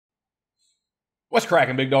What's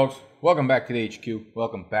cracking, big dogs? Welcome back to the HQ.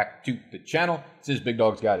 Welcome back to the channel. This is Big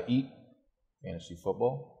Dogs Gotta Eat Fantasy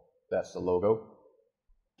Football. That's the logo.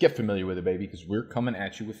 Get familiar with it, baby, because we're coming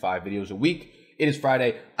at you with 5 videos a week. It is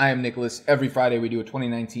Friday. I am Nicholas. Every Friday we do a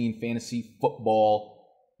 2019 fantasy football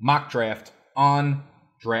mock draft on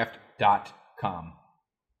draft.com.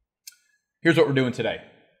 Here's what we're doing today.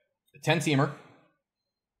 A 10-teamer,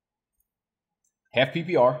 half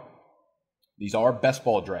PPR. These are best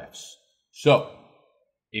ball drafts. So,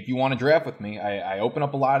 if you want to draft with me, I open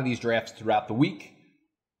up a lot of these drafts throughout the week,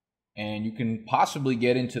 and you can possibly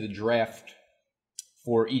get into the draft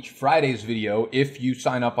for each Friday's video if you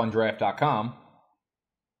sign up on draft.com.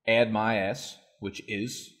 Add my ass, which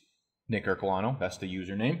is Nick Ercolano. That's the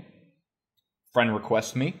username. Friend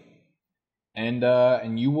request me,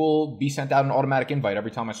 and you will be sent out an automatic invite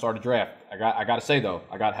every time I start a draft. I got to say though,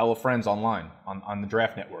 I got hella friends online on the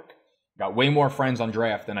Draft Network. Got way more friends on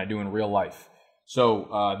draft than I do in real life.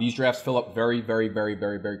 So these drafts fill up very, very, very,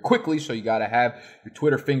 very, very quickly. So you got to have your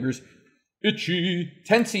Twitter fingers itchy.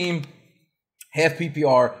 10-team, half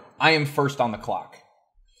PPR. I am first on the clock.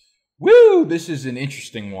 Woo! This is an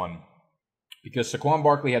interesting one because Saquon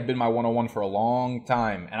Barkley had been my 101 for a long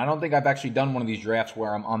time. And I don't think I've actually done one of these drafts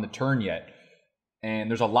where I'm on the turn yet. And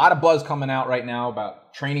there's a lot of buzz coming out right now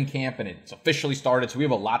about training camp, and it's officially started. So we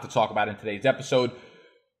have a lot to talk about in today's episode.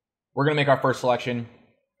 We're going to make our first selection.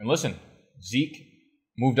 And listen, Zeke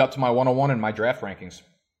moved up to my 101 in my draft rankings.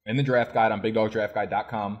 In the draft guide on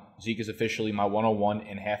BigDogDraftGuide.com, Zeke is officially my 101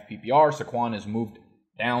 in half PPR. Saquon has moved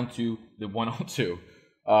down to the 102.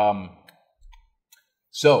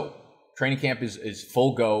 So, training camp is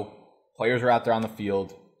full go. Players are out there on the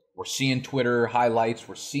field. We're seeing Twitter highlights.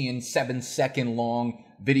 We're seeing 7-second long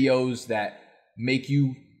videos that make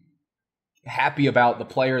you happy about the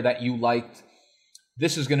player that you liked.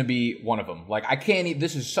 This is going to be one of them. Like, I can't,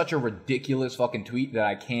 this is such a ridiculous fucking tweet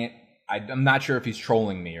that I'm not sure if he's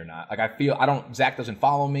trolling me or not. Like, Zach doesn't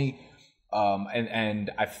follow me, and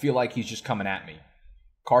I feel like he's just coming at me.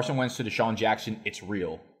 Carson Wentz to Deshaun Jackson, it's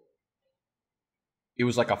real. It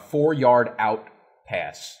was like a 4-yard out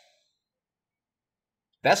pass.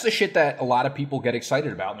 That's the shit that a lot of people get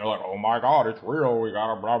excited about, and they're like, oh my God, it's real, we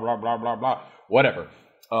gotta blah, blah, blah, blah, blah. Whatever.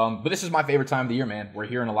 But this is my favorite time of the year, man. We're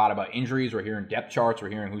hearing a lot about injuries. We're hearing depth charts.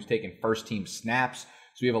 We're hearing who's taking first-team snaps.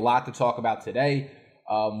 So we have a lot to talk about today.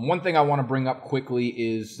 One thing I want to bring up quickly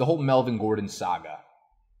is the whole Melvin Gordon saga.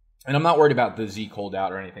 And I'm not worried about the Zeke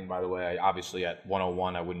holdout or anything, by the way. Obviously, at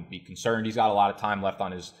 101, I wouldn't be concerned. He's got a lot of time left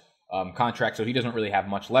on his contract, so he doesn't really have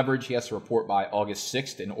much leverage. He has to report by August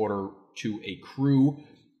 6th in order to accrue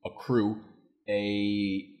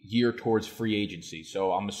a year towards free agency.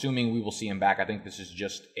 So I'm assuming we will see him back. I think this is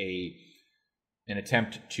just an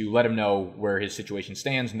attempt to let him know where his situation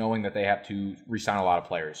stands, knowing that they have to re-sign a lot of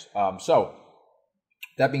players. So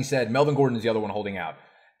that being said, Melvin Gordon is the other one holding out.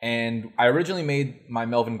 And I originally made my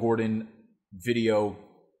Melvin Gordon video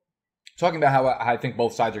talking about how I think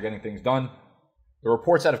both sides are getting things done. The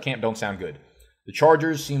reports out of camp don't sound good. The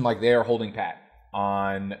Chargers seem like they are holding pat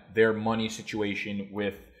on their money situation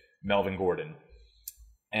with Melvin Gordon.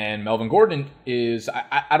 And Melvin Gordon is,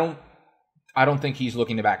 I don't think he's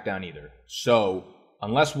looking to back down either. So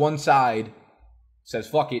unless one side says,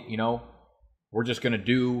 fuck it, we're just going to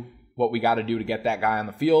do what we got to do to get that guy on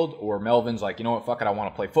the field, or Melvin's like, you know what, fuck it, I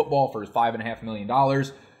want to play football for his $5.5 million.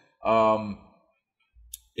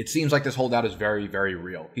 It seems like this holdout is very, very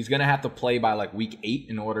real. He's going to have to play by like week 8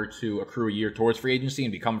 in order to accrue a year towards free agency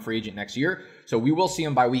and become a free agent next year. So we will see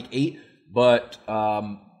him by week 8, but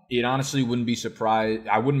it honestly wouldn't be surprised.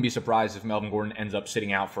 I wouldn't be surprised if Melvin Gordon ends up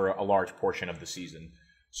sitting out for a large portion of the season.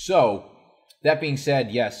 So that being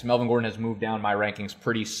said, yes, Melvin Gordon has moved down my rankings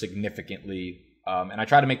pretty significantly. And I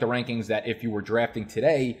try to make the rankings that if you were drafting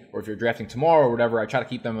today or if you're drafting tomorrow or whatever, I try to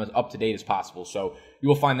keep them as up to date as possible. So you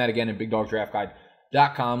will find that again in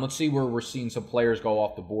BigDogDraftGuide.com. Let's see where we're seeing some players go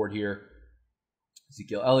off the board here.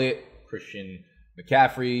 Ezekiel, Elliot, Christian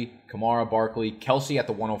McCaffrey, Kamara, Barkley, Kelsey at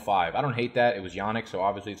the 105. I don't hate that. It was Yannick, so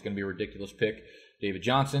obviously it's going to be a ridiculous pick. David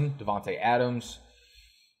Johnson, Devontae Adams,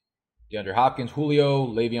 DeAndre Hopkins, Julio,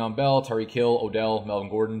 Le'Veon Bell, Tyreek Hill, Odell, Melvin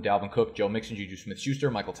Gordon, Dalvin Cook, Joe Mixon, Juju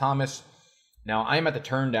Smith-Schuster, Michael Thomas. Now, I am at the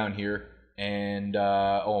turn down here, and,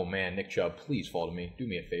 oh man, Nick Chubb, please fall to me. Do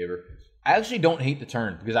me a favor. I actually don't hate the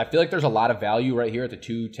turn because I feel like there's a lot of value right here at the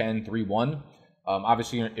 2, 10, 3, 1.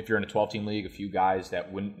 Obviously, if you're in a 12-team league, a few guys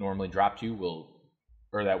that wouldn't normally drop to you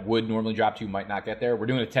would normally drop to you might not get there. We're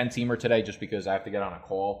doing a 10-teamer today just because I have to get on a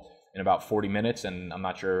call in about 40 minutes, and I'm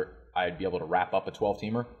not sure I'd be able to wrap up a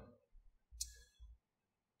 12-teamer.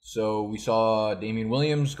 So we saw Damian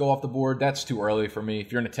Williams go off the board. That's too early for me.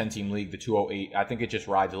 If you're in a 10-team league, the 208, I think it just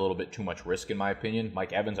rides a little bit too much risk in my opinion.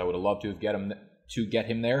 Mike Evans, I would have loved to get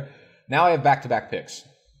him there. Now I have back-to-back picks.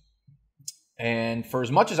 And for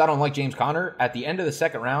as much as I don't like James Conner, at the end of the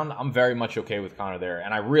second round, I'm very much okay with Conner there.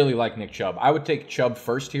 And I really like Nick Chubb. I would take Chubb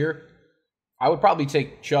first here. I would probably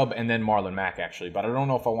take Chubb and then Marlon Mack, actually. But I don't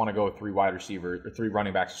know if I want to go with 3 wide receivers or 3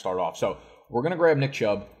 running backs to start off. So we're going to grab Nick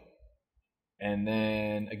Chubb. And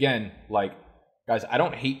then, again, like, guys, I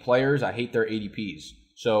don't hate players. I hate their ADPs.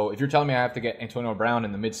 So if you're telling me I have to get Antonio Brown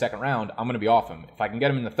in the mid-second round, I'm going to be off him. If I can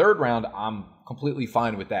get him in the third round, I'm completely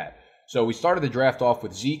fine with that. So we started the draft off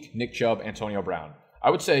with Zeke, Nick Chubb, Antonio Brown.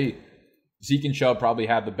 I would say Zeke and Chubb probably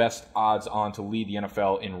have the best odds on to lead the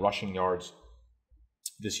NFL in rushing yards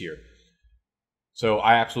this year. So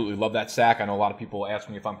I absolutely love that stack. I know a lot of people ask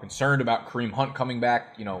me if I'm concerned about Kareem Hunt coming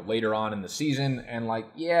back, later on in the season. And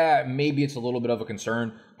yeah, maybe it's a little bit of a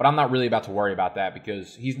concern, but I'm not really about to worry about that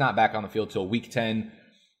because he's not back on the field till week 10.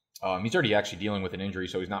 He's already actually dealing with an injury,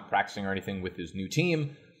 so he's not practicing or anything with his new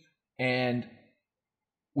team. And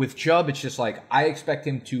with Chubb, it's just I expect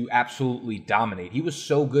him to absolutely dominate. He was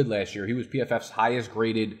so good last year. He was PFF's highest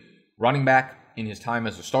graded running back in his time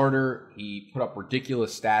as a starter. He put up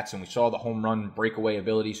ridiculous stats, and we saw the home run breakaway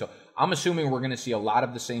ability. So I'm assuming we're going to see a lot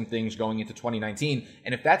of the same things going into 2019.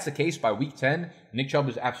 And if that's the case by week 10, Nick Chubb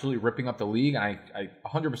is absolutely ripping up the league. I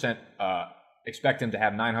 100% expect him to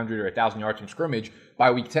have 900 or 1,000 yards from scrimmage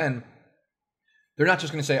by week 10. They're not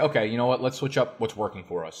just going to say, okay, you know what, let's switch up what's working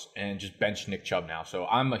for us and just bench Nick Chubb now. So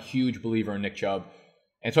I'm a huge believer in Nick Chubb.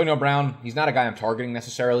 Antonio Brown, he's not a guy I'm targeting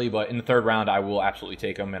necessarily, but in the third round, I will absolutely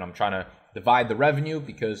take him, and I'm trying to divide the revenue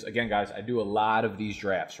because, again, guys, I do a lot of these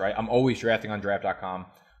drafts, right? I'm always drafting on draft.com.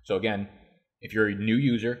 So, again, if you're a new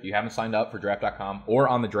user, you haven't signed up for draft.com or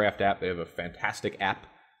on the draft app, they have a fantastic app.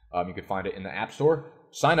 You can find it in the App Store.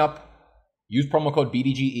 Sign up, use promo code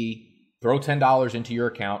BDGE, throw $10 into your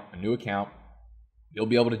account, a new account. You'll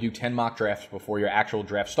be able to do 10 mock drafts before your actual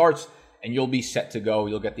draft starts, and you'll be set to go.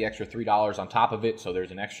 You'll get the extra $3 on top of it, so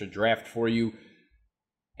there's an extra draft for you.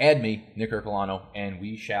 Add me, Nick Ercolano, and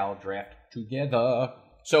we shall draft together.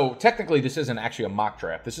 So technically, this isn't actually a mock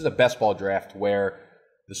draft. This is a best ball draft where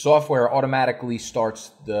the software automatically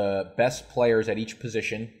starts the best players at each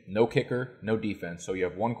position. No kicker, no defense. So you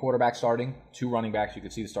have 1 quarterback starting, 2 running backs. You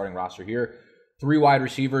can see the starting roster here. 3 wide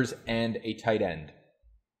receivers and a tight end.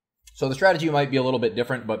 So the strategy might be a little bit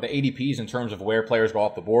different, but the ADPs in terms of where players go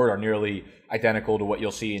off the board are nearly identical to what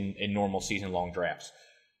you'll see in normal season-long drafts.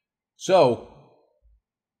 So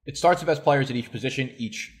it starts the best players at each position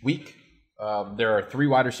each week. There are 3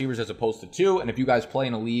 wide receivers as opposed to 2, and if you guys play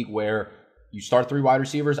in a league where you start 3 wide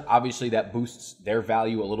receivers, obviously that boosts their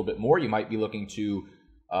value a little bit more. You might be looking to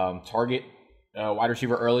target a wide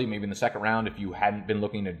receiver early, maybe in the second round if you hadn't been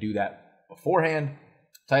looking to do that beforehand.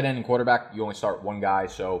 Tight end and quarterback, you only start 1 guy,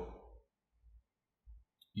 so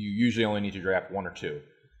you usually only need to draft 1 or 2.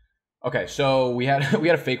 Okay, so we had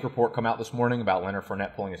a fake report come out this morning about Leonard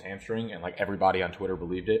Fournette pulling his hamstring, and everybody on Twitter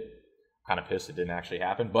believed it. Kind of pissed it didn't actually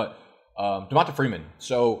happen, but Devonta Freeman.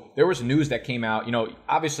 So there was news that came out.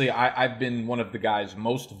 Obviously I've been one of the guys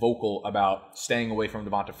most vocal about staying away from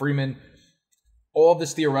Devonta Freeman. All of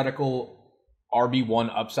this theoretical RB1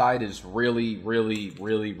 upside is really, really,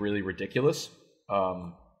 really, really ridiculous.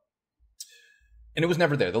 And it was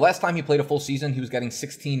never there. The last time he played a full season, he was getting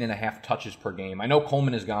 16.5 touches per game. I know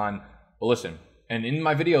Coleman is gone, but listen, and in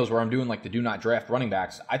my videos where I'm doing the do not draft running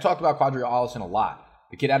backs, I talked about Quadri Allison a lot.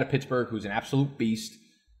 The kid out of Pittsburgh who's an absolute beast.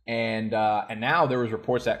 And now there was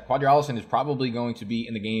reports that Quadri Allison is probably going to be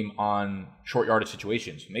in the game on short yardage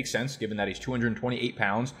situations. Makes sense given that he's 228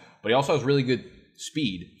 pounds, but he also has really good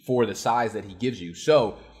speed for the size that he gives you.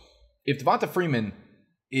 So if Devonta Freeman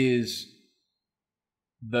is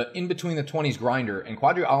the in-between-the-20s grinder, and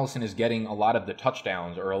Quadri Allison is getting a lot of the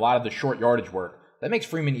touchdowns or a lot of the short yardage work, that makes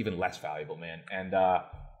Freeman even less valuable, man. And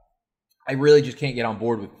I really just can't get on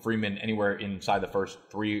board with Freeman anywhere inside the first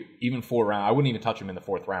 3, even 4 rounds. I wouldn't even touch him in the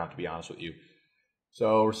 4th round, to be honest with you.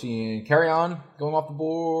 So we're seeing Carry-On going off the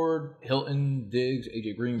board, Hilton, Diggs,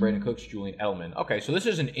 AJ Green, Brandon Cooks, Julian Edelman. Okay, so this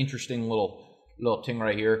is an interesting little thing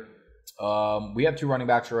right here. We have 2 running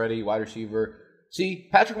backs already, wide receiver. See,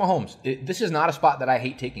 Patrick Mahomes, this is not a spot that I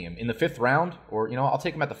hate taking him. In the 5th round, or, I'll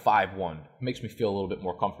take him at the 5-1. It makes me feel a little bit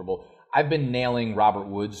more comfortable. I've been nailing Robert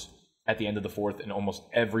Woods at the end of the 4th in almost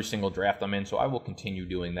every single draft I'm in, so I will continue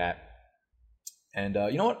doing that. And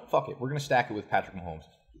you know what? Fuck it. We're going to stack it with Patrick Mahomes.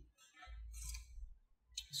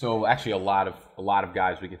 So actually a lot of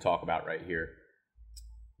guys we could talk about right here.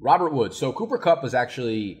 Robert Woods. So Cooper Kupp was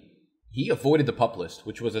actually, he avoided the PUP list,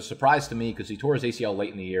 which was a surprise to me because he tore his ACL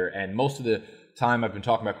late in the year, and most of the time I've been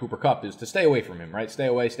talking about Cooper Kupp is to stay away from him, right? Stay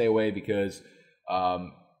away, because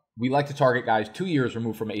we like to target guys 2 years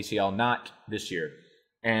removed from ACL, not this year.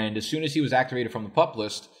 And as soon as he was activated from the PUP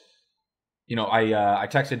list, I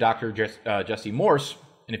texted Dr. Jesse Morse,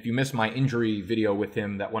 and if you missed my injury video with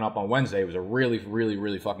him that went up on Wednesday, it was a really, really,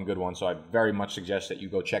 really fucking good one. So I very much suggest that you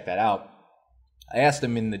go check that out. I asked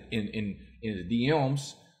him in the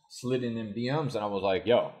DMs, slid in them DMs, and I was like,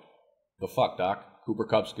 "Yo, the fuck, Doc? Cooper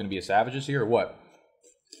Kupp's going to be a savage this year, or what?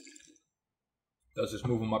 Does this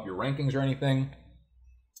move him up your rankings or anything?"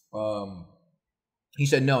 He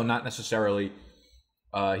said, "No, not necessarily."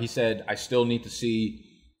 He said, "I still need to see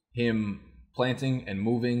him planting and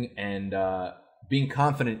moving and being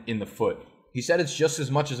confident in the foot." He said it's just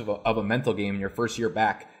as much as of a mental game in your first year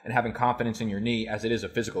back and having confidence in your knee as it is a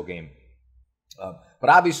physical game. But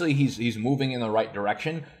obviously he's moving in the right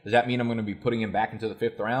direction. Does that mean I'm going to be putting him back into the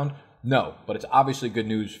 5th round? No, but it's obviously good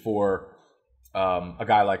news for a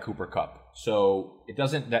guy like Cooper Kupp. So it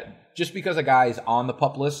doesn't, that just because a guy is on the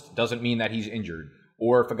PUP list doesn't mean that he's injured.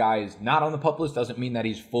 Or if a guy is not on the PUP list doesn't mean that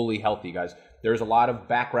he's fully healthy, guys. There's a lot of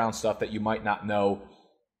background stuff that you might not know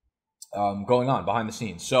going on behind the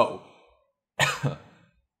scenes. So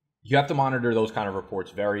you have to monitor those kind of reports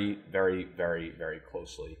very, very, very, very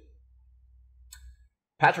closely.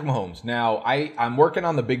 Patrick Mahomes. Now, I'm working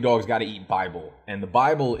on the Big Dogs Gotta Eat Bible. And the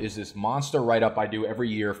Bible is this monster write-up I do every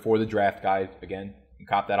year for the draft guide. Again, you can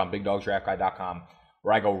cop that on BigDogsDraftGuide.com,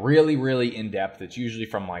 where I go really, really in-depth. It's usually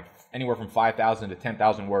from like anywhere from 5,000 to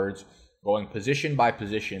 10,000 words, going position by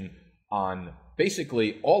position on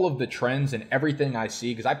basically all of the trends and everything I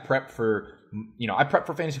see, because I prep for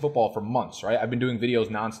fantasy football for months, right? I've been doing videos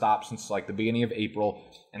nonstop since like the beginning of April,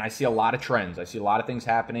 and I see a lot of trends. I see a lot of things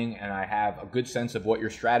happening, and I have a good sense of what your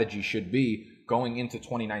strategy should be going into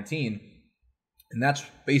 2019. And that's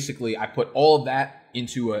basically, I put all of that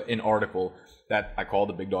into an article that I call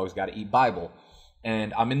the Big Dogs Gotta Eat Bible.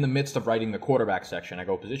 And I'm in the midst of writing the quarterback section. I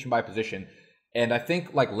go position by position. And I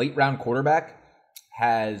think like late round quarterback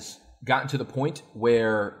has gotten to the point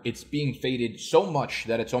where it's being faded so much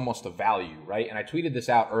that it's almost a value, right? And I tweeted this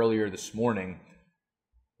out earlier this morning.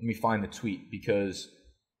 Let me find the tweet, because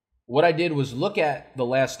what I did was look at the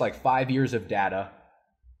last like 5 years of data,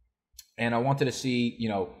 and I wanted to see,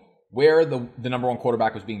 where the number one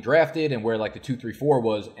quarterback was being drafted and where like the 2, 3, 4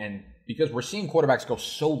 was. And because we're seeing quarterbacks go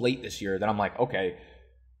so late this year that I'm like, okay,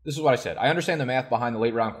 this is what I said. I understand the math behind the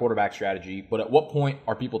late round quarterback strategy, but at what point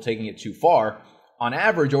are people taking it too far? On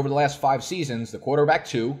average, over the last 5 seasons, the quarterback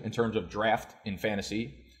 2, in terms of draft in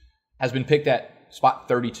fantasy, has been picked at spot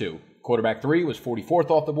 32. Quarterback 3 was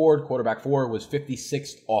 44th off the board. Quarterback 4 was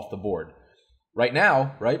 56th off the board. Right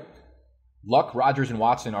now, right, Luck, Rodgers, and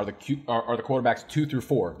Watson are the quarterbacks 2 through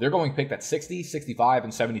 4. They're going picked at 60, 65,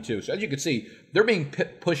 and 72. So as you can see, they're being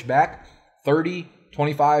pushed back 30,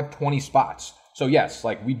 25, 20 spots. So yes,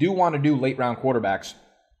 like we do want to do late round quarterbacks,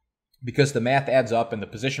 because the math adds up and the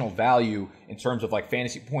positional value in terms of like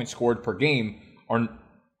fantasy points scored per game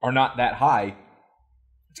are not that high.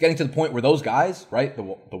 It's getting to the point where those guys, right, the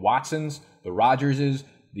Watsons, the Rodgerses,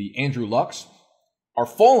 the Andrew Lucks, are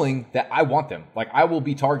falling that I want them. Like I will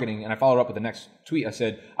be targeting, and I followed up with the next tweet. I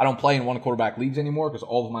said, I don't play in one quarterback leagues anymore because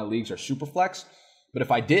all of my leagues are super flex. But if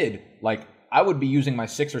I did, like I would be using my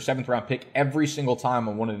 6th or 7th round pick every single time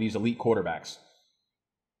on one of these elite quarterbacks.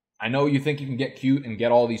 I know you think you can get cute and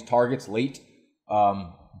get all these targets late,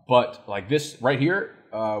 but like this right here,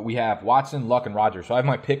 we have Watson, Luck, and Rodgers. So I have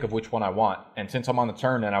my pick of which one I want. And since I'm on the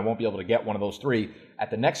turn and I won't be able to get one of those 3,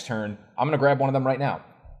 at the next turn, I'm going to grab one of them right now.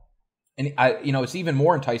 And it's even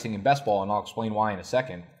more enticing in best ball, and I'll explain why in a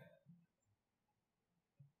second.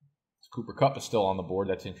 Cooper Kupp is still on the board.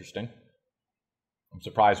 That's interesting. I'm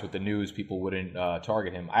surprised with the news people wouldn't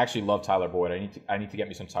target him. I actually love Tyler Boyd. I need to get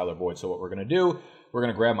me some Tyler Boyd. So what we're going to do, we're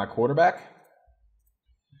going to grab my quarterback.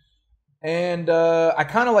 And I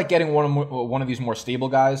kind of like getting one of these more stable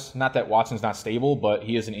guys. Not that Watson's not stable, but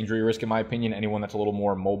he is an injury risk in my opinion. Anyone that's a little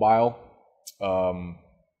more mobile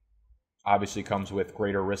obviously comes with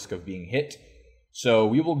greater risk of being hit. So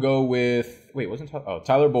we will go with,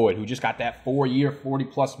 Tyler Boyd, who just got that 4-year,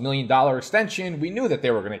 $40+ million extension. We knew that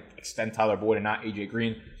they were going to extend Tyler Boyd and not AJ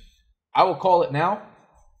Green. I will call it now,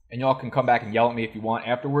 and y'all can come back and yell at me if you want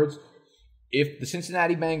afterwards. If the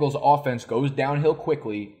Cincinnati Bengals offense goes downhill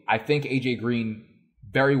quickly, I think AJ Green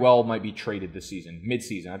very well might be traded this season,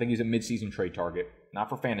 mid-season. I think he's a mid-season trade target, not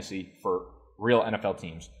for fantasy, for real NFL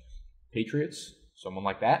teams. Patriots, someone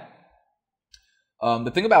like that.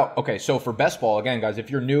 The thing about, so for best ball, again, guys,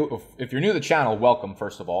 if you're new to the channel, welcome,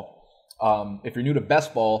 first of all. If you're new to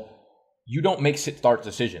best ball, you don't make sit-start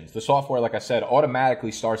decisions. The software, like I said,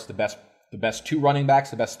 automatically starts the best the best 2 running backs,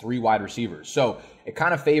 the best 3 wide receivers. So it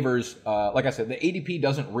kind of favors, like I said, the ADP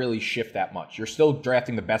doesn't really shift that much. You're still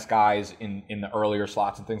drafting the best guys in the earlier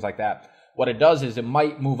slots and things like that. What it does is it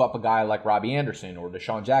might move up a guy like Robbie Anderson or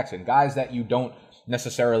Deshaun Jackson, guys that you don't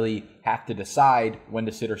necessarily have to decide when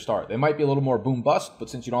to sit or start. They might be a little more boom bust, but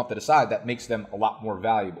since you don't have to decide, that makes them a lot more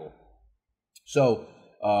valuable. So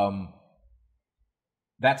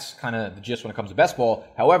that's kind of the gist when it comes to best ball.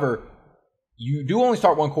 However, you do only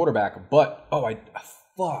start 1 quarterback, but I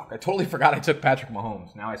totally forgot I took Patrick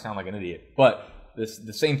Mahomes. Now I sound like an idiot. But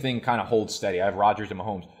the same thing kind of holds steady. I have Rodgers and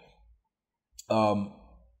Mahomes.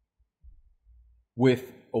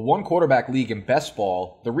 With a 1 quarterback league in best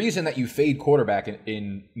ball, the reason that you fade quarterback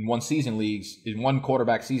in 1 season leagues, in 1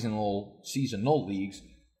 quarterback seasonal leagues,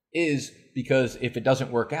 is because if it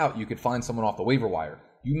doesn't work out, you could find someone off the waiver wire.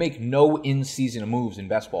 You make no in-season moves in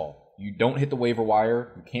best ball. You don't hit the waiver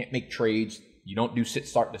wire. You can't make trades. You don't do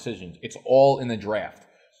sit-start decisions. It's all in the draft.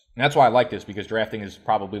 And that's why I like this, because drafting is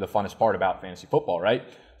probably the funnest part about fantasy football, right?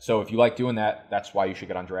 So if you like doing that, that's why you should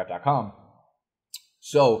get on draft.com.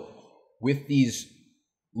 So with these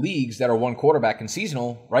leagues that are 1 quarterback and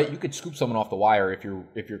seasonal, right, you could scoop someone off the wire if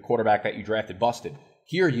your quarterback that you drafted busted.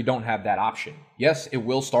 Here, you don't have that option. Yes, it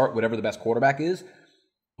will start whatever the best quarterback is,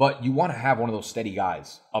 but you want to have one of those steady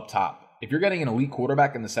guys up top. If you're getting an elite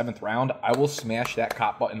quarterback in the 7th round, I will smash that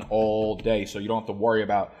cop button all day so you don't have to worry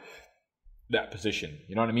about that position.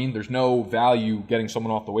 You know what I mean? There's no value getting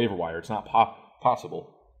someone off the waiver wire. It's not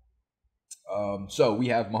possible. So we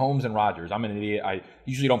have Mahomes and Rodgers. I'm an idiot. I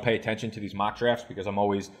usually don't pay attention to these mock drafts because I'm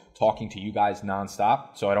always talking to you guys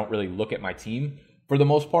nonstop, so I don't really look at my team for the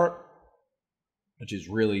most part, which is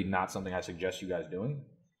really not something I suggest you guys doing.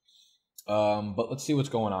 But let's see what's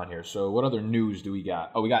going on here. So what other news do we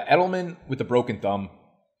got? Oh, we got Edelman with the broken thumb.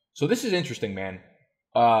 So this is interesting, man.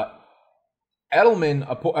 Edelman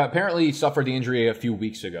apparently suffered the injury a few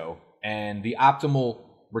weeks ago, and the optimal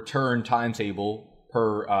return timetable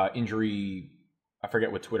per injury, I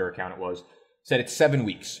forget what Twitter account it was, said it's 7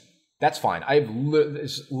 weeks. That's fine.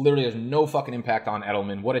 This literally has no fucking impact on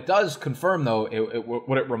Edelman. What it does confirm, though,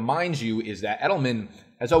 what it reminds you is that Edelman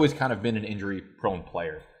has always kind of been an injury-prone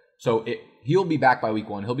player. So he'll be back by week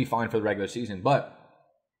 1. He'll be fine for the regular season, but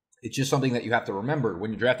it's just something that you have to remember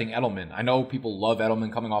when you're drafting Edelman. I know people love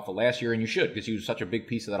Edelman coming off of last year, and you should, because he was such a big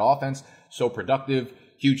piece of that offense, so productive,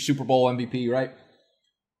 huge Super Bowl MVP, right?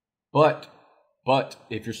 But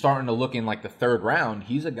if you're starting to look in like the 3rd round,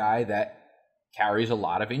 he's a guy that carries a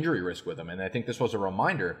lot of injury risk with him, and I think this was a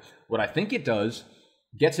reminder. What I think it does,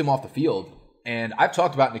 gets him off the field, and I've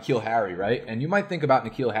talked about N'Keal Harry, right? And you might think about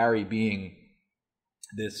N'Keal Harry being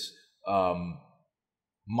this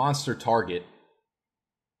monster target.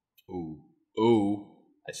 Ooh,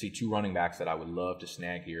 I see 2 running backs that I would love to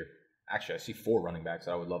snag here. Actually, I see 4 running backs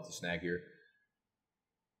that I would love to snag here.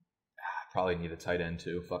 Probably need a tight end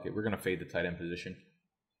too. Fuck it, we're gonna fade the tight end position.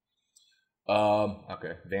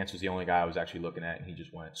 Okay, Vance was the only guy I was actually looking at, and he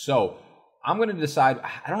just went. So I'm gonna decide.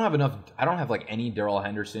 I don't have like any Darrell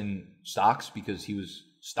Henderson stocks because he was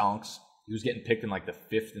stonks. He was getting picked in like the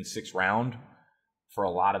 5th and 6th round for a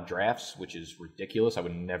lot of drafts, which is ridiculous. I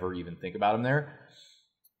would never even think about him there.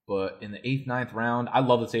 But in the 8th, 9th round, I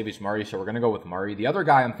love Latavius Murray, so we're going to go with Murray. The other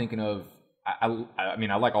guy I'm thinking of, I mean,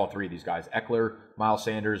 I like all 3 of these guys. Ekeler, Miles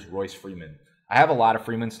Sanders, Royce Freeman. I have a lot of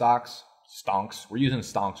Freeman stocks. Stonks. We're using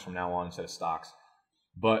stonks from now on instead of stocks.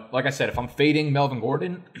 But like I said, if I'm fading Melvin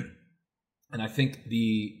Gordon, and I think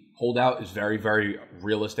the holdout is very, very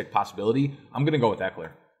realistic possibility, I'm going to go with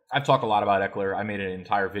Ekeler. I've talked a lot about Ekeler. I made an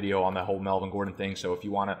entire video on the whole Melvin Gordon thing, so if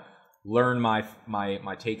you want to learn my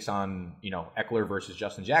takes on, Ekeler versus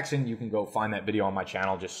Justin Jackson, you can go find that video on my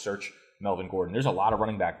channel. Just search Melvin Gordon. There's a lot of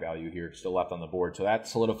running back value here still left on the board. So that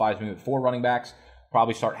solidifies me with 4 running backs.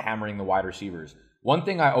 Probably start hammering the wide receivers. One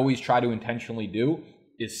thing I always try to intentionally do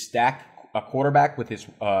is stack a quarterback with his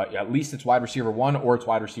at least its wide receiver 1 or its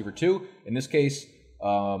wide receiver 2. In this case,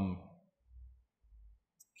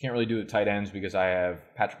 can't really do the tight ends because I have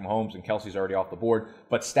Patrick Mahomes and Kelsey's already off the board.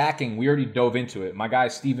 But stacking, we already dove into it. My guy,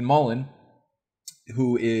 Stephen Mullen,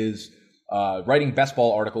 who is writing best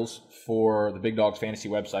ball articles for the Big Dogs Fantasy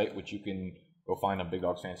website, which you can go find on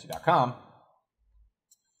BigDogsFantasy.com.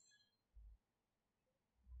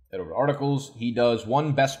 Head over to articles. He does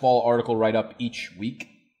 1 best ball article write-up each week.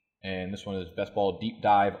 And this one is best ball deep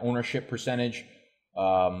dive ownership percentage.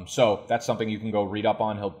 So that's something you can go read up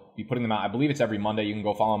on. He'll be putting them out. I believe it's every Monday. You can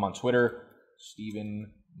go follow him on Twitter,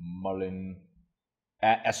 Stephen Mullen,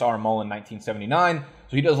 at SRMullen1979.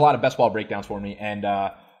 So he does a lot of best ball breakdowns for me. And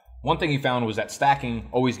one thing he found was that stacking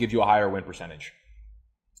always gives you a higher win percentage.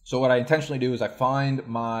 So what I intentionally do is I find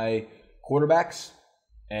my quarterbacks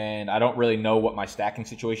And I don't really know what my stacking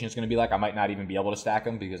situation is going to be like. I might not even be able to stack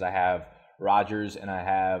them because I have Rodgers and I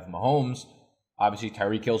have Mahomes. Obviously,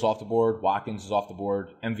 Tyreek Hill's off the board. Watkins is off the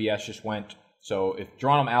board. MVS just went. So if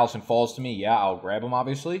Geronimo Allison falls to me, yeah, I'll grab him,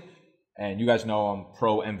 obviously. And you guys know I'm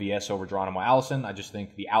pro MVS over Geronimo Allison. I just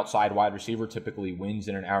think the outside wide receiver typically wins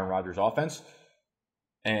in an Aaron Rodgers offense.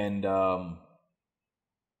 And if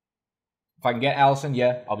I can get Allison,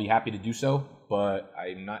 yeah, I'll be happy to do so. But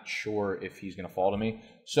I'm not sure if he's going to fall to me.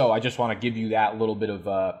 So I just want to give you that little bit of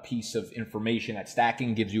a piece of information that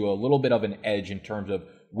stacking gives you a little bit of an edge in terms of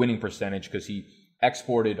winning percentage, because he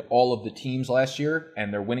exported all of the teams last year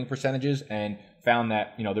and their winning percentages and found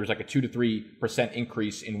that, there's like a 2 to 3%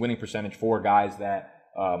 increase in winning percentage for guys that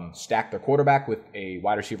stack their quarterback with a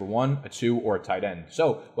wide receiver 1, a 2, or a tight end.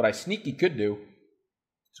 So what I sneaky could do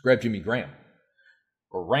is grab Jimmy Graham.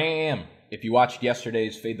 If you watched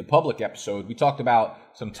yesterday's Fade the Public episode, we talked about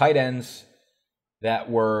some tight ends that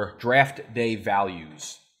were draft day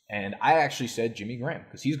values. And I actually said Jimmy Graham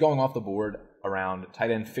because he's going off the board around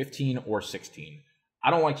tight end 15 or 16. I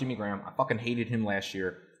don't like Jimmy Graham. I fucking hated him last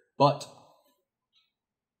year. But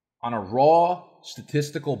on a raw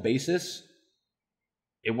statistical basis,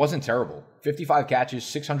 it wasn't terrible. 55 catches,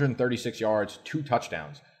 636 yards, 2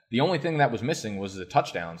 touchdowns. The only thing that was missing was the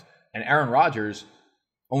touchdowns. And Aaron Rodgers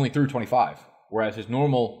only threw 25, whereas his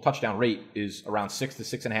normal touchdown rate is around 6 to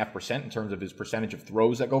 6.5% in terms of his percentage of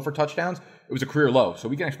throws that go for touchdowns. It was a career low, so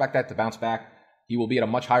we can expect that to bounce back. He will be at a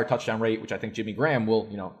much higher touchdown rate, which I think Jimmy Graham will,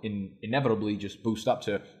 inevitably just boost up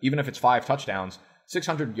to, even if it's 5 touchdowns,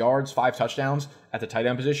 600 yards, 5 touchdowns at the tight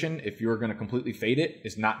end position, if you're going to completely fade it,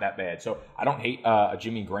 is not that bad. So I don't hate some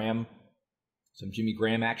Jimmy Graham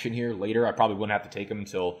action here later. I probably wouldn't have to take him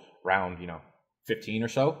until round, 15 or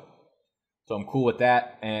so. So I'm cool with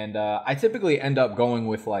that. And I typically end up going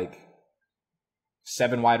with like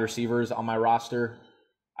 7 wide receivers on my roster.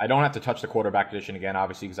 I don't have to touch the quarterback position again,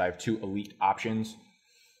 obviously, because I have 2 elite options.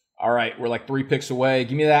 All right, we're like 3 picks away.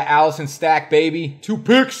 Give me that Allison stack, baby. 2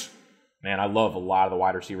 picks. Man, I love a lot of the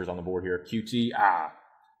wide receivers on the board here. QT,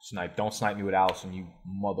 snipe. Don't snipe me with Allison, you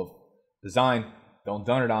mother. Design, don't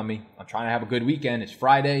done it on me. I'm trying to have a good weekend. It's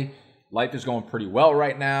Friday. Life is going pretty well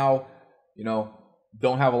right now.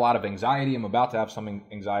 Don't have a lot of anxiety. I'm about to have some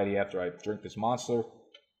anxiety after I drink this monster.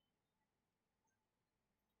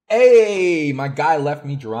 Hey, my guy left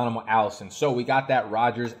me Geronimo Allison. So we got that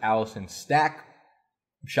Rodgers Allison stack.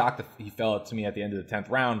 I'm shocked that he fell to me at the end of the 10th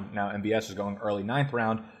round. Now MBS is going early 9th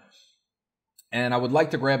round. And I would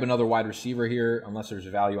like to grab another wide receiver here, unless there's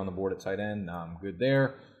value on the board at tight end. No, I'm good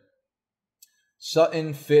there.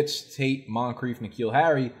 Sutton, Fitz, Tate, Moncrief, N'Keal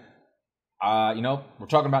Harry. We're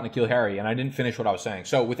talking about N'Keal Harry, and I didn't finish what I was saying.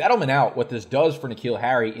 So with Edelman out, what this does for N'Keal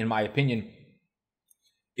Harry, in my opinion,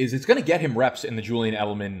 is it's going to get him reps in the Julian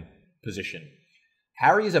Edelman position.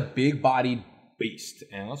 Harry is a big-bodied beast,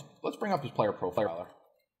 and let's bring up his player profile.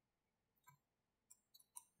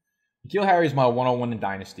 N'Keal Harry is my 101 in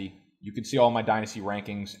Dynasty. You can see all my Dynasty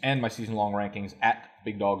rankings and my season-long rankings at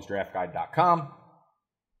BigDogsDraftGuide.com.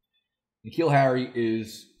 N'Keal Harry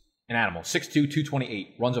is an animal. 6'2",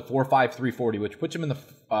 228, runs a 4.5, 340, which puts him in the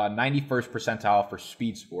 91st percentile for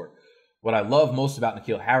speed sport. What I love most about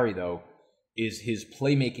N'Keal Harry, though, is his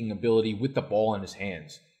playmaking ability with the ball in his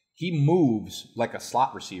hands. He moves like a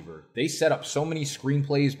slot receiver. They set up so many screen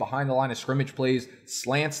plays, behind the line of scrimmage plays,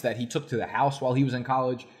 slants that he took to the house while he was in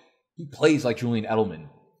college. He plays like Julian Edelman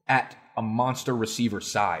at a monster receiver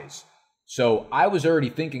size. So I was already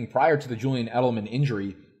thinking prior to the Julian Edelman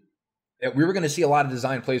injury that we were going to see a lot of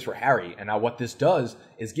design plays for Harry. And now what this does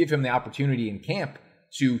is give him the opportunity in camp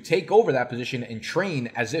to take over that position and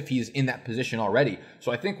train as if he's in that position already.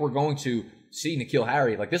 So I think we're going to see N'Keal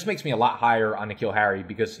Harry. Like, this makes me a lot higher on N'Keal Harry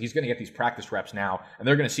because he's going to get these practice reps now, and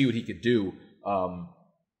they're going to see what he could do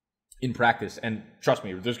in practice. And trust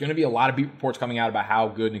me, there's going to be a lot of beat reports coming out about how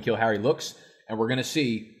good N'Keal Harry looks, and we're going to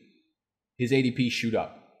see his ADP shoot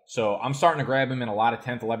up. So I'm starting to grab him in a lot of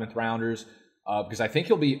 10th, 11th rounders because I think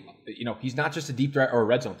he'll be, he's not just a deep threat or a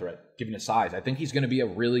red zone threat, given his size. I think he's going to be a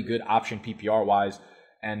really good option PPR-wise,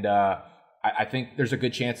 and I think there's a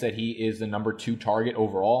good chance that he is the number 2 target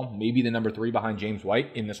overall, maybe the number 3 behind James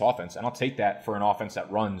White in this offense. And I'll take that for an offense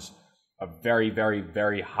that runs a very, very,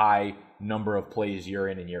 very high number of plays year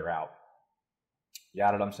in and year out. You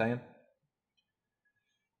got what I'm saying?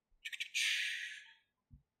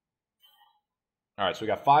 All right, so we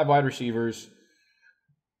got 5 wide receivers.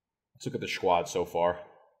 Let's look at the squad so far.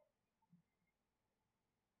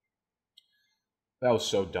 That was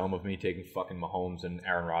so dumb of me taking fucking Mahomes and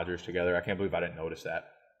Aaron Rodgers together. I can't believe I didn't notice that.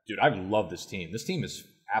 Dude, I love this team. This team is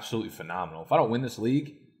absolutely phenomenal. If I don't win this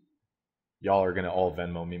league, y'all are going to all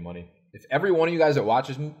Venmo me money. If every one of you guys that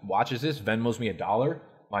watches this Venmos me $1,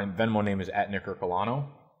 my Venmo name is @NickErcolano.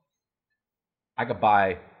 I could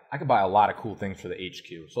buy a lot of cool things for the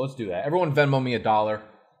HQ. So let's do that. Everyone Venmo me $1.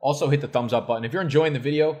 Also hit the thumbs up button. If you're enjoying the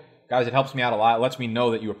video, guys, it helps me out a lot. It lets me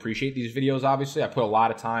know that you appreciate these videos, obviously. I put a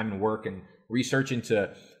lot of time and work and research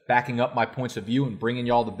into backing up my points of view and bringing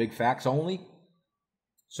y'all the big facts only.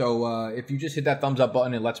 So if you just hit that thumbs up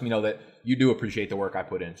button, it lets me know that you do appreciate the work I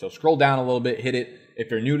put in. So scroll down a little bit, hit it. If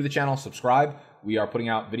you're new to the channel, subscribe. We are putting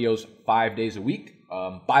out videos 5 days a week.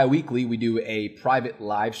 Bi-weekly, we do a private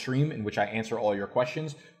live stream in which I answer all your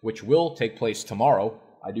questions, which will take place tomorrow.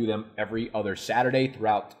 I do them every other Saturday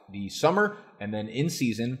throughout the summer, and then in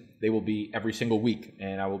season, they will be every single week.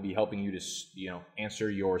 And I will be helping you to, answer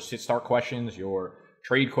your sit-start questions, your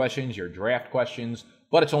trade questions, your draft questions,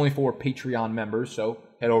 but it's only for Patreon members. So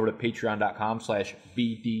head over to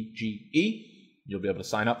patreon.com/BDGE. You'll be able to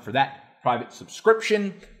sign up for that private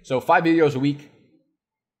subscription. So 5 videos a week.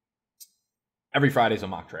 Every Friday's a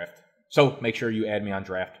mock draft. So make sure you add me on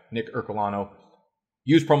draft, Nick Ercolano.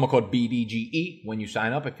 Use promo code BDGE when you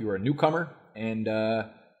sign up if you're a newcomer, and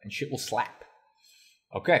shit will slap.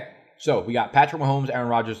 Okay, so we got Patrick Mahomes, Aaron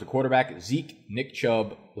Rodgers, the quarterback, Zeke, Nick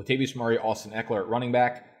Chubb, Latavius Murray, Austin Ekeler at running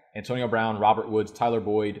back, Antonio Brown, Robert Woods, Tyler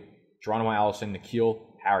Boyd, Geronimo, Allison, N'Keal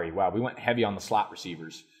Harry. Wow, we went heavy on the slot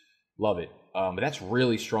receivers. Love it. But that's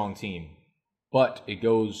really strong team. But it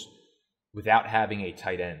goes without having a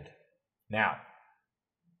tight end. Now,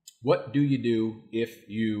 what do you do if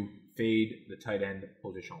you fade the tight end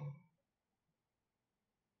position?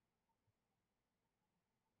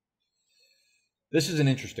 This is an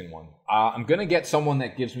interesting one. I'm going to get someone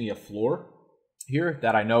that gives me a floor here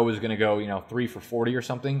that I know is going to go, 3 for 40 or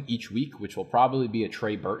something each week, which will probably be a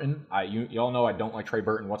Trey Burton. You all know I don't like Trey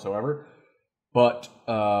Burton whatsoever, but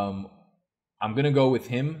I'm going to go with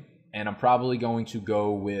him, and I'm probably going to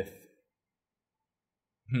go with,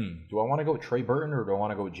 do I want to go with Trey Burton or do I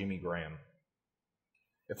want to go with Jimmy Graham?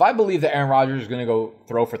 If I believe that Aaron Rodgers is going to go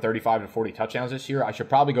throw for 35 to 40 touchdowns this year, I should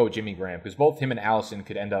probably go with Jimmy Graham because both him and Allison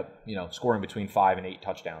could end up, scoring between 5 and 8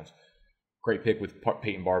 touchdowns. Great pick with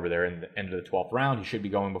Peyton Barber there in the end of the 12th round. He should be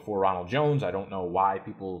going before Ronald Jones. I don't know why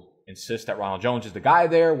people insist that Ronald Jones is the guy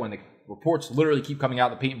there when the reports literally keep coming out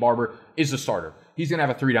that Peyton Barber is the starter. He's going to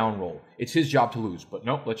have a 3-down role. It's his job to lose. But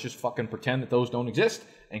nope, let's just fucking pretend that those don't exist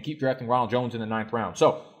and keep drafting Ronald Jones in the 9th round.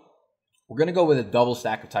 So we're going to go with a double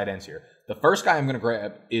stack of tight ends here. The first guy I'm going to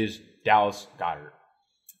grab is Dallas Goedert.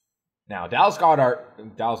 Now, Dallas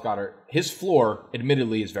Goedert, his floor,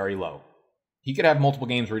 admittedly, is very low. He could have multiple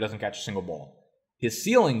games where he doesn't catch a single ball. His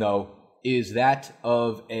ceiling, though, is that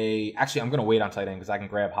of a... Actually, I'm going to wait on tight end because I can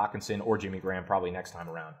grab Hockenson or Jimmy Graham probably next time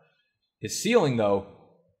around. His ceiling, though,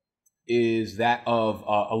 is that of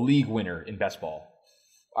a league winner in best ball.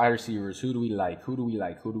 Wide receivers, who do we like?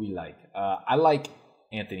 I like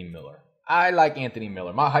Anthony Miller.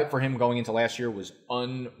 My hype for him going into last year was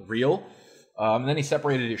unreal. And then he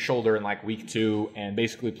separated his shoulder in week 2 and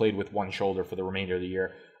basically played with one shoulder for the remainder of the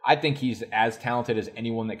year. I think he's as talented as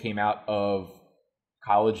anyone that came out of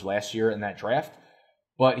college last year in that draft.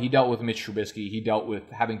 But he dealt with Mitch Trubisky. He dealt with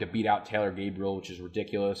having to beat out Taylor Gabriel, which is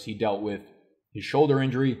ridiculous. He dealt with his shoulder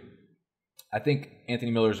injury. I think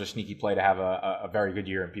Anthony Miller is a sneaky play to have a very good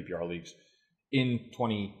year in PPR leagues in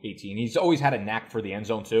 2018. He's always had a knack for the end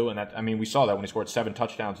zone too. And we saw that when he scored 7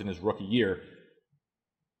 touchdowns in his rookie year.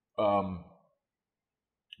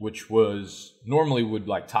 Which was normally would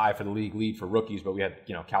tie for the league lead for rookies, but we had,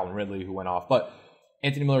 Calvin Ridley who went off. But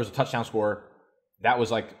Anthony Miller is a touchdown scorer. That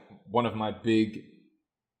was one of my big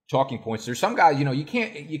talking points. There's some guys, you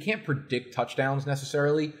can't predict touchdowns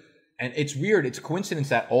necessarily. And it's weird. It's a coincidence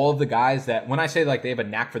that all of the guys that, when I say they have a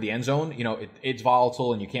knack for the end zone, it's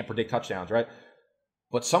volatile and you can't predict touchdowns, right?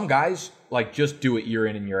 But some guys just do it year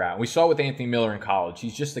in and year out. And we saw with Anthony Miller in college.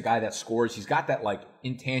 He's just the guy that scores. He's got that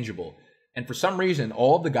intangible. And for some reason,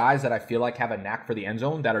 all of the guys that I feel have a knack for the end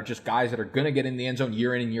zone, that are just guys that are going to get in the end zone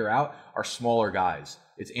year in and year out, are smaller guys.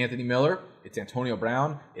 It's Anthony Miller, it's Antonio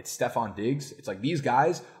Brown, it's Stephon Diggs. It's these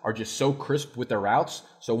guys are just so crisp with their routes.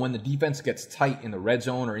 So when the defense gets tight in the red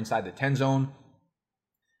zone or inside the 10 zone,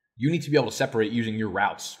 you need to be able to separate using your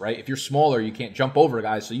routes, right? If you're smaller, you can't jump over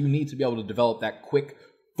guys. So you need to be able to develop that quick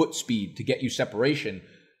foot speed to get you separation.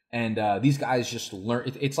 And these guys just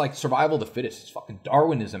learn. It's like survival of the fittest. It's fucking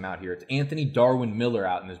Darwinism out here. It's Anthony Darwin Miller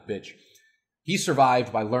out in this bitch. He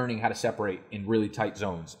survived by learning how to separate in really tight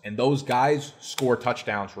zones. And those guys score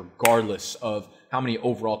touchdowns regardless of how many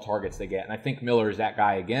overall targets they get. And I think Miller is that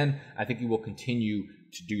guy again. I think he will continue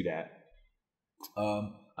to do that.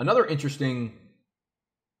 Another interesting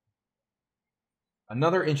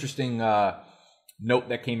note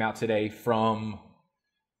that came out today from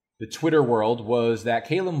the Twitter world was that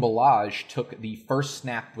Kalen Ballage took the first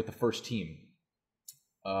snap with the first team.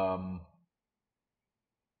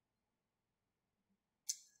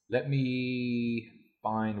 Let me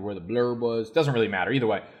find where the blurb was. Doesn't really matter. Either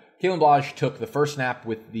way, Kalen Ballage took the first snap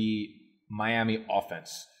with the Miami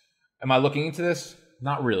offense. Am I looking into this?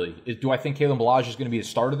 Not really. Do I think Kalen Ballage is going to be the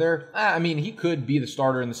starter there? I mean, he could be the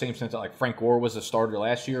starter in the same sense that like Frank Gore was the starter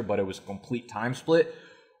last year, but it was a complete time split.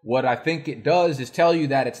 What I think it does is tell you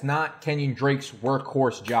that it's not Kenyon Drake's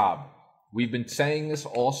workhorse job. We've been saying this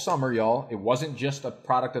all summer, y'all. It wasn't just a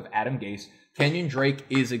product of Adam Gase. Kenyon Drake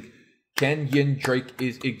is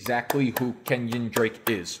exactly who Kenyon Drake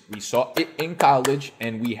is. We saw it in college,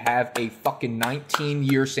 and we have a fucking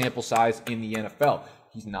 19-year sample size in the NFL.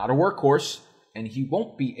 He's not a workhorse, and he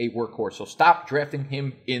won't be a workhorse. So stop drafting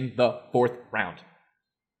him in the 4th round.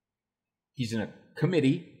 He's in a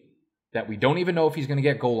committee that we don't even know if he's going to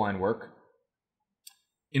get goal line work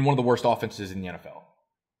in one of the worst offenses in the NFL.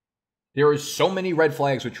 There is so many red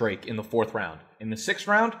flags with Drake in the 4th round. In the 6th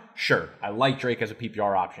round, sure, I like Drake as a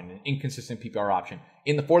PPR option, an inconsistent PPR option.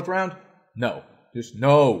 In the 4th round, no. Just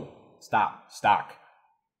no. Stop. Stock.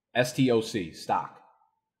 STOC. Stock.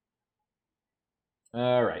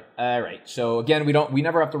 All right. So again, we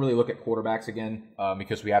never have to really look at quarterbacks again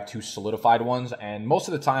because we have 2 solidified ones, and most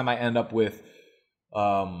of the time I end up with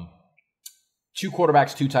 2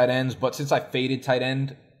 quarterbacks, 2 tight ends. But since I faded tight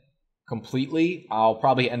end completely, I'll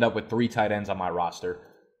probably end up with 3 tight ends on my roster.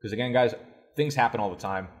 Because again, guys, things happen all the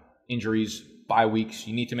time. Injuries, bye weeks.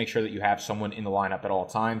 You need to make sure that you have someone in the lineup at all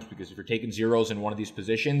times, because if you're taking zeros in one of these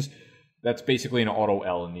positions, that's basically an auto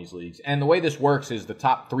L in these leagues. And the way this works is the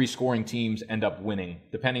top 3 scoring teams end up winning,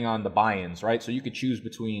 depending on the buy-ins, right? So you could choose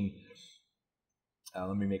between...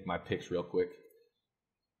 let me make my picks real quick.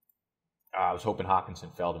 I was hoping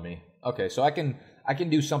Hawkinson fell to me. Okay, so I can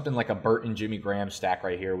do something like a Burton, Jimmy Graham stack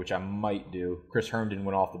right here, which I might do. Chris Herndon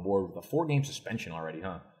went off the board with a 4-game suspension already,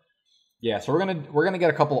 huh? Yeah, so we're gonna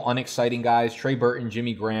get a couple unexciting guys. Trey Burton,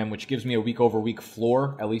 Jimmy Graham, which gives me a week-over-week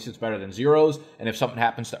floor. At least it's better than zeros. And if something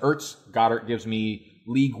happens to Ertz, Goedert gives me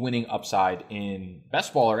league-winning upside in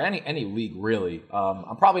best ball or any league really.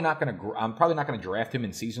 I'm probably not gonna draft him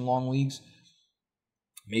in season-long leagues.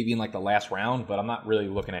 Maybe in like the last round, but I'm not really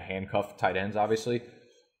looking at handcuff tight ends, obviously.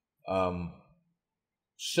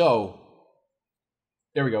 So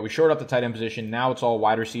there we go. We shored up the tight end position. Now it's all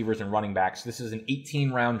wide receivers and running backs. This is an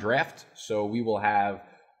 18-round draft, so we will have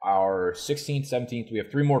our 16th, 17th. We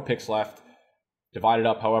have 3 more picks left, divided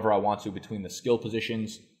up however I want to between the skill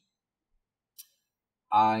positions.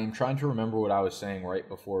 I'm trying to remember what I was saying right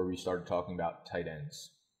before we started talking about tight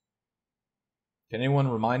ends. Can anyone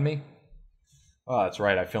remind me? Oh, that's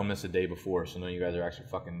right. I filmed this a day before, so now you guys are actually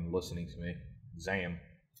fucking listening to me. Zam.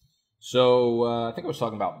 So, I think I was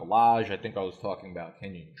talking about Ballage. I think I was talking about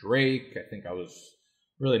Kenyon Drake. I think I was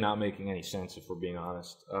really not making any sense, if we're being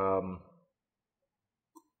honest.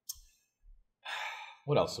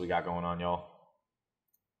 What else do we got going on, y'all?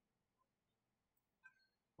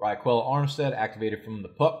 Raquel Armstead activated from the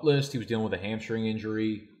PUP list. He was dealing with a hamstring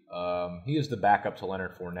injury. He is the backup to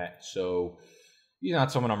Leonard Fournette, so he's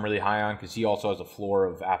not someone I'm really high on because he also has a floor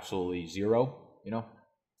of absolutely 0, you know?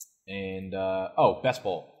 And, best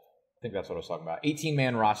ball. I think that's what I was talking about.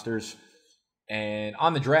 18-man rosters. And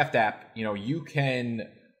on the draft app, you know, you can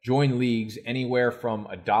join leagues anywhere from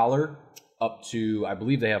 $1 up to, I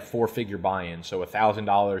believe they have 4-figure buy-ins. So $1,000,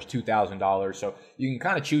 $2,000. So you can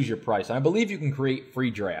kind of choose your price. And I believe you can create free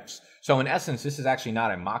drafts. So in essence, this is actually not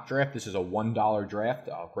a mock draft. This is a $1 draft.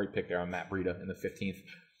 Oh, great pick there on Matt Breida in the 15th.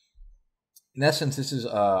 In essence, this is a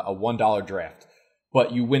 $1 draft.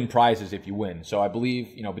 But you win prizes if you win. So I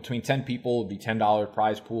believe, you know, between 10 people, it would be $10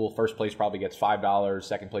 prize pool. First place probably gets $5.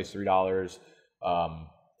 Second place, $3.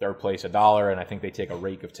 Third place, $1. And I think they take a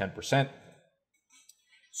rake of 10%.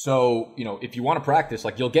 So, you know, if you want to practice,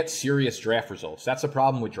 like, you'll get serious draft results. That's the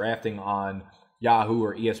problem with drafting on Yahoo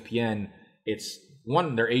or ESPN. It's,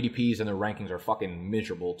 one, their ADPs and their rankings are fucking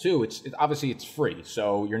miserable. Two, obviously it's free.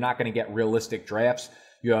 So you're not going to get realistic drafts.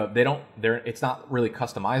 It's not really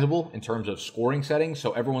customizable in terms of scoring settings,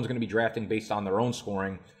 so everyone's going to be drafting based on their own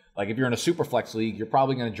scoring. Like if you're in a Superflex league, you're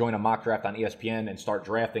probably going to join a mock draft on ESPN and start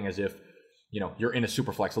drafting as if, you know, you're in a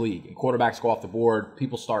Superflex league. And quarterbacks go off the board.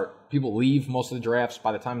 People leave most of the drafts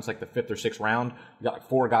by the time it's like the 5th or 6th round. You got like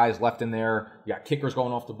 4 guys left in there. You got kickers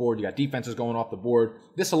going off the board. You got defenses going off the board.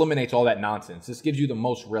 This eliminates all that nonsense. This gives you the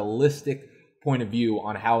most realistic point of view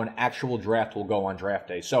on how an actual draft will go on draft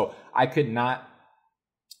day. So I could not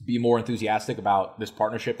be more enthusiastic about this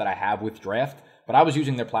partnership that I have with Draft, but I was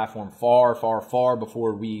using their platform far, far, far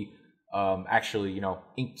before we actually, you know,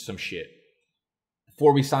 inked some shit.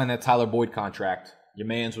 Before we signed that Tyler Boyd contract, Your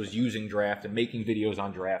man's was using draft and making videos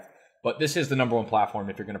on draft. But this is the number one platform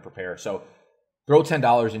if you're going to prepare. So throw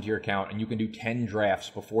 $10 into your account, and you can do 10 drafts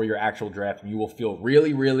before your actual draft, and you will feel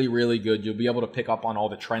really, really, really good. You'll be able to pick up on all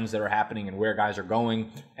the trends that are happening and where guys are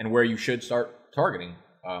going and where you should start targeting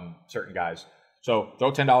certain guys. So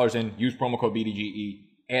throw $10 in, use promo code BDGE,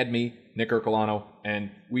 add me, Nick Ercolano, and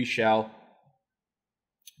we shall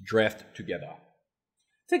draft together.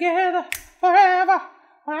 Together, forever,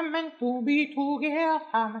 we're meant to be together.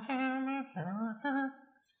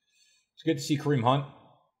 It's good to see Kareem Hunt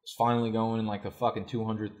is finally going in like the fucking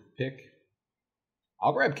 200th pick.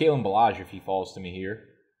 I'll grab Kalen Ballage if he falls to me here.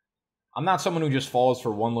 I'm not someone who just falls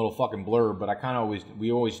for one little fucking blurb, but I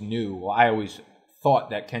always thought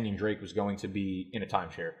that Kenyon Drake was going to be in a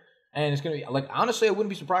timeshare. And it's going to be, like, honestly, I wouldn't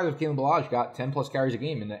be surprised if Kalen Ballage got 10 plus carries a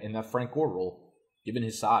game in that Frank Gore role, given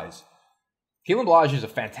his size. Kalen Ballage is a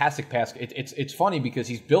fantastic pass. It's funny because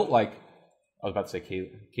he's built like, I was about to say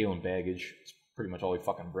Kalen baggage. It's pretty much all he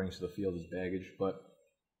fucking brings to the field is baggage. But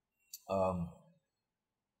Kalen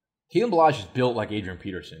Ballage is built like Adrian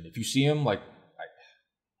Peterson. If you see him, like,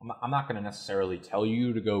 I'm not going to necessarily tell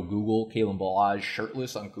you to go Google Kalen Ballage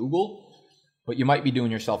shirtless on Google, but you might be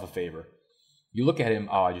doing yourself a favor. You look at him,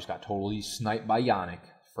 I just got totally sniped by Yannick.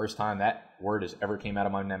 First time that word has ever came out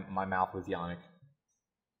of my mouth with Yannick.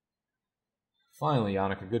 Finally,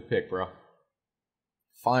 Yannick, a good pick, bro.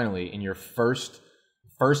 Finally, in your first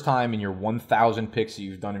time in your 1,000 picks that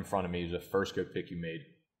you've done in front of me is the first good pick you made.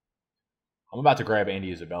 I'm about to grab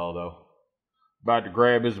Andy Isabella, though. About to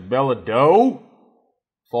grab Isabella, dough.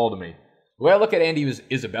 Fall to me. The way I look at Andy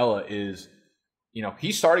Isabella is,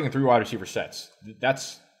 he's starting in 3 wide receiver sets.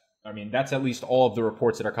 That's at least all of the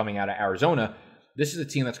reports that are coming out of Arizona. This is a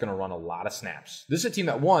team that's going to run a lot of snaps. This is a team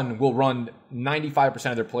that, one, will run 95%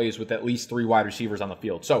 of their plays with at least 3 wide receivers on the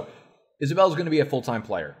field. So Isabella's going to be a full-time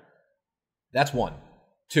player. That's one.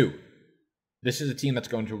 2, this is a team that's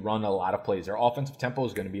going to run a lot of plays. Their offensive tempo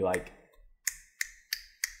is going to be like,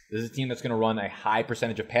 this is a team that's going to run a high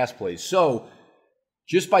percentage of pass plays. So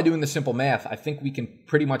just by doing the simple math, I think we can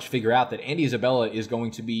pretty much figure out that Andy Isabella is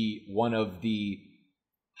going to be one of the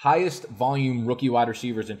highest volume rookie wide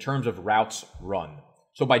receivers in terms of routes run.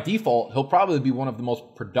 So by default, he'll probably be one of the most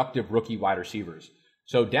productive rookie wide receivers.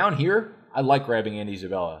 So down here, I like grabbing Andy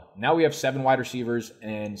Isabella. Now we have 7 wide receivers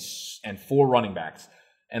and 4 running backs.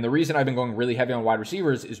 And the reason I've been going really heavy on wide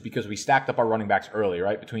receivers is because we stacked up our running backs early,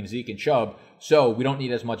 right, between Zeke and Chubb. So we don't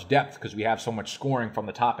need as much depth because we have so much scoring from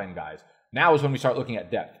the top end guys. Now is when we start looking at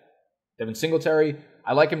depth. Devin Singletary,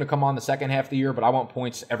 I like him to come on the second half of the year, but I want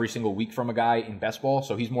points every single week from a guy in best ball,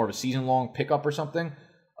 so he's more of a season-long pickup or something.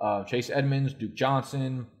 Chase Edmonds, Duke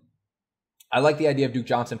Johnson. I like the idea of Duke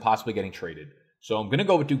Johnson possibly getting traded. So I'm going to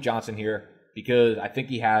go with Duke Johnson here because I think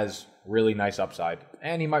he has really nice upside,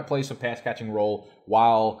 and he might play some pass-catching role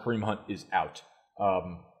while Kareem Hunt is out.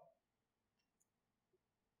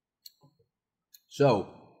 So,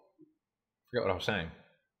 forget what I was saying.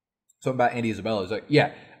 Something about Andy Isabella is like,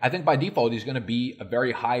 yeah, I think by default he's going to be a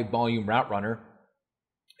very high volume route runner.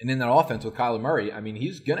 And in that offense with Kyler Murray, I mean,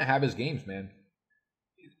 he's going to have his games, man.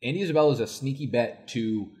 Andy Isabella is a sneaky bet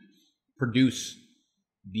to produce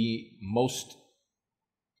the most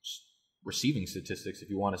receiving statistics, if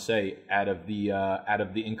you want to say, out of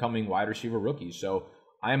the incoming wide receiver rookies. So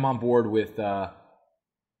I'm on board with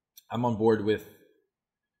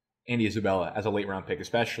Andy Isabella as a late round pick,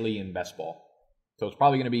 especially in best ball. So it's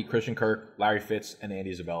probably going to be Christian Kirk, Larry Fitz, and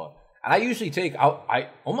Andy Isabella. And I usually take out,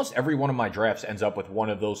 almost every one of my drafts ends up with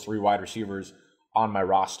one of those 3 wide receivers on my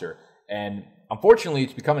roster. And unfortunately,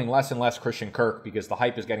 it's becoming less and less Christian Kirk because the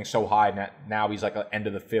hype is getting so high that now he's like an end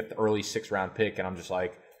of the 5th, early 6th round pick. And I'm just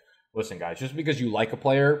like, listen, guys, just because you like a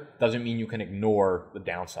player doesn't mean you can ignore the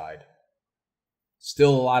downside.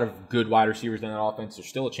 Still a lot of good wide receivers in that offense. There's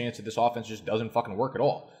still a chance that this offense just doesn't fucking work at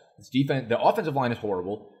all. This defense, the offensive line is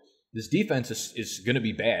horrible. This defense is going to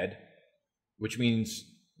be bad, which means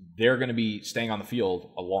they're going to be staying on the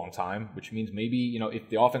field a long time, which means maybe, if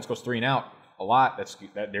the offense goes 3 and out a lot,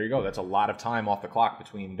 there you go. That's a lot of time off the clock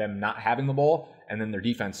between them not having the ball and then their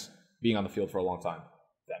defense being on the field for a long time.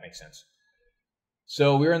 If that makes sense.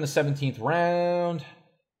 So we're in the 17th round.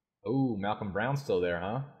 Oh, Malcolm Brown's still there,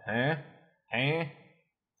 huh? Huh?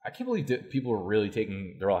 I can't believe that people are really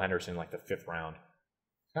taking Darrell Henderson like the 5th round.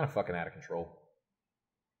 It's kind of fucking out of control.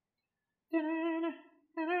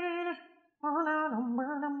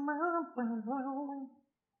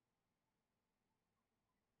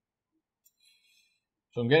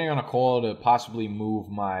 So I'm getting on a call to possibly move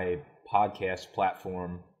my podcast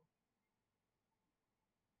platform.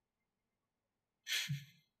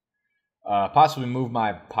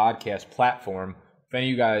 If any of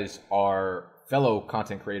you guys are fellow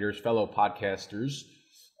content creators, fellow podcasters.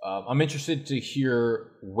 I'm interested to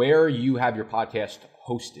hear where you have your podcast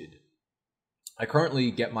hosted. I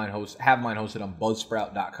currently have mine hosted on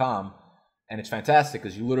buzzsprout.com, and it's fantastic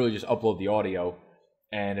because you literally just upload the audio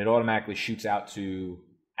and it automatically shoots out to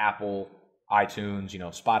Apple, iTunes,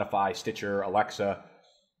 Spotify, Stitcher, Alexa.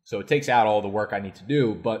 So it takes out all the work I need to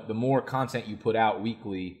do, but the more content you put out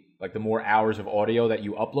weekly, like the more hours of audio that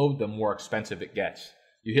you upload, the more expensive it gets.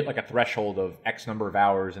 You hit like a threshold of X number of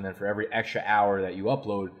hours, and then for every extra hour that you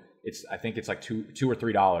upload, I think it's like $2 or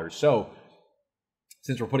 $3. So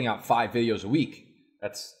since we're putting out 5 videos a week,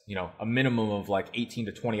 that's a minimum of like 18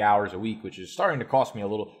 to 20 hours a week, which is starting to cost me a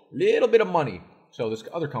little bit of money. So this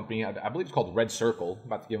other company, I believe it's called Red Circle, I'm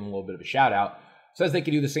about to give them a little bit of a shout out, says they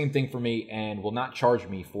can do the same thing for me and will not charge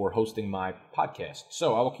me for hosting my podcast.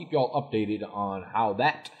 So I will keep you all updated on how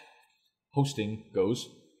that hosting goes.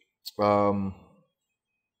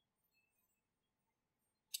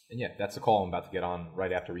 And yeah, that's the call I'm about to get on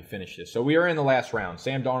right after we finish this. So we are in the last round.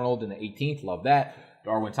 Sam Darnold in the 18th, love that.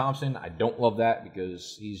 Darwin Thompson, I don't love that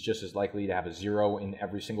because he's just as likely to have a 0 in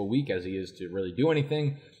every single week as he is to really do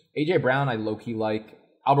anything. A.J. Brown, I low-key like.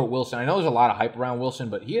 Albert Wilson, I know there's a lot of hype around Wilson,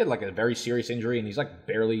 but he had like a very serious injury and he's like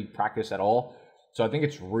barely practiced at all. So I think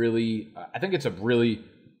it's a really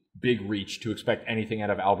big reach to expect anything out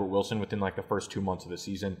of Albert Wilson within like the first 2 months of the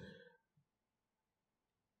season.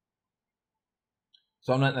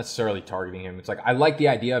 So I'm not necessarily targeting him. It's like I like the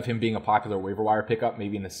idea of him being a popular waiver wire pickup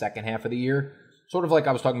maybe in the second half of the year. Sort of like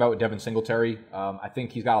I was talking about with Devin Singletary. I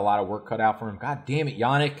think he's got a lot of work cut out for him. God damn it,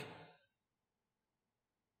 Yannick.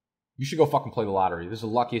 You should go fucking play the lottery. This is the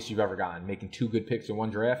luckiest you've ever gotten, making 2 good picks in one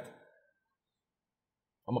draft.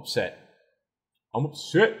 I'm upset.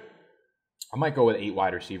 I might go with 8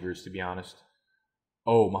 wide receivers, to be honest.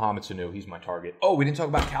 Oh, Mohamed Sanu, he's my target. Oh, we didn't talk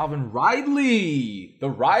about Calvin Ridley, the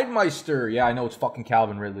Ridemeister. Yeah, I know it's fucking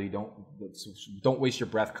Calvin Ridley. Don't waste your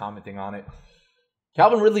breath commenting on it.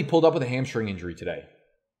 Calvin Ridley pulled up with a hamstring injury today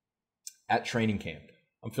at training camp.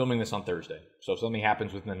 I'm filming this on Thursday, so if something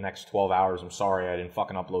happens within the next 12 hours, I'm sorry I didn't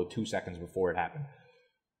fucking upload 2 seconds before it happened.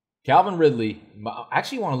 Calvin Ridley, I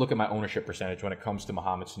actually want to look at my ownership percentage when it comes to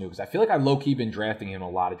Mohamed Sanu because I feel like I low-key been drafting him in a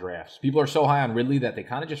lot of drafts. People are so high on Ridley that they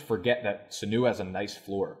kind of just forget that Sanu has a nice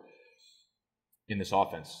floor in this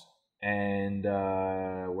offense. And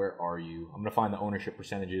where are you? I'm going to find the ownership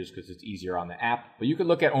percentages because it's easier on the app. But you can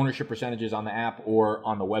look at ownership percentages on the app or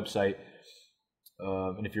on the website.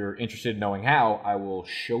 And if you're interested in knowing how, I will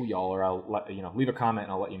show y'all, or I'll leave a comment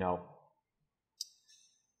and I'll let you know.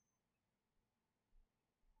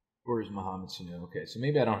 Where's Mohamed Sanu? Okay, so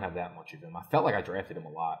maybe I don't have that much of him. I felt like I drafted him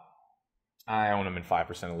a lot. I own him in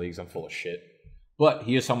 5% of leagues. I'm full of shit. But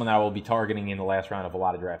he is someone that I will be targeting in the last round of a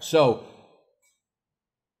lot of drafts. So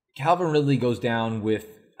Calvin Ridley goes down with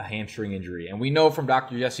a hamstring injury. And we know from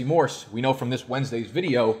Dr. Jesse Morse, we know from this Wednesday's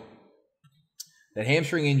video, that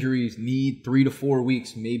hamstring injuries need 3 to 4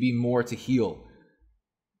 weeks, maybe more, to heal.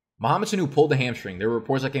 Mohamed Sanu pulled the hamstring. There were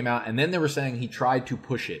reports that came out, and then they were saying he tried to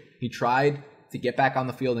push it. He tried to get back on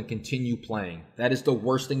the field and continue playing. That is the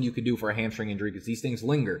worst thing you could do for a hamstring injury because these things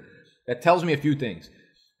linger. That tells me a few things.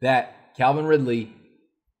 That Calvin Ridley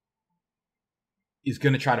is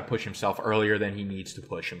going to try to push himself earlier than he needs to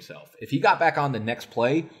push himself. If he got back on the next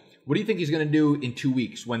play, what do you think he's going to do in 2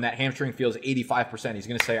 weeks when that hamstring feels 85%? He's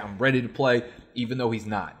going to say, I'm ready to play, even though he's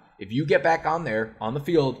not. If you get back on there, on the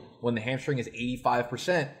field, when the hamstring is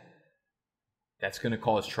 85%, that's going to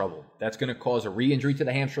cause trouble. That's going to cause a re-injury to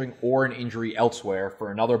the hamstring or an injury elsewhere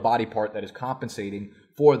for another body part that is compensating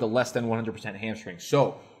for the less than 100% hamstring.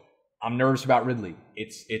 So I'm nervous about Ridley.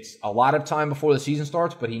 It's a lot of time before the season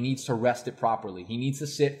starts, but he needs to rest it properly. He needs to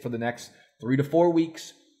sit for the next 3 to 4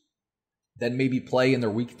 weeks, then maybe play in their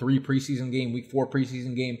week 3 preseason game, week 4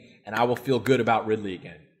 preseason game, and I will feel good about Ridley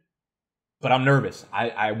again. But I'm nervous.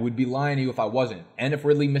 I would be lying to you if I wasn't. And if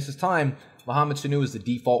Ridley misses time, Mohamed Sanu is the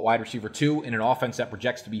default wide receiver 2 in an offense that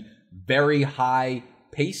projects to be very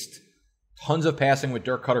high-paced. Tons of passing with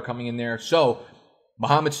Dirk Cutter coming in there. So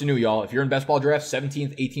Mohamed Sanu, y'all, if you're in best ball draft,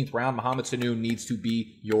 17th, 18th round, Mohamed Sanu needs to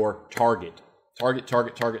be your target. Target.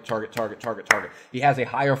 He has a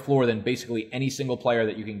higher floor than basically any single player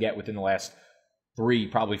that you can get within the last 3,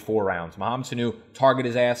 probably 4 rounds. Mohamed Sanu, target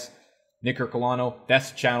his ass. Nick Ercolano,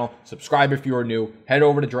 that's the channel. Subscribe if you're new. Head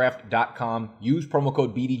over to draft.com. Use promo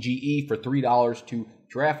code BDGE for $3 to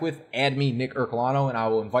draft with. Add me, Nick Ercolano, and I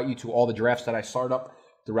will invite you to all the drafts that I start up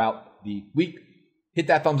throughout the week. Hit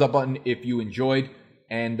that thumbs up button if you enjoyed.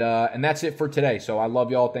 And that's it for today. So I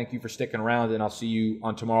love y'all. Thank you for sticking around, and I'll see you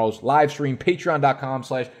on tomorrow's live stream,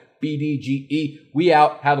 patreon.com/BDGE. We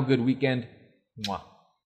out. Have a good weekend. Mwah.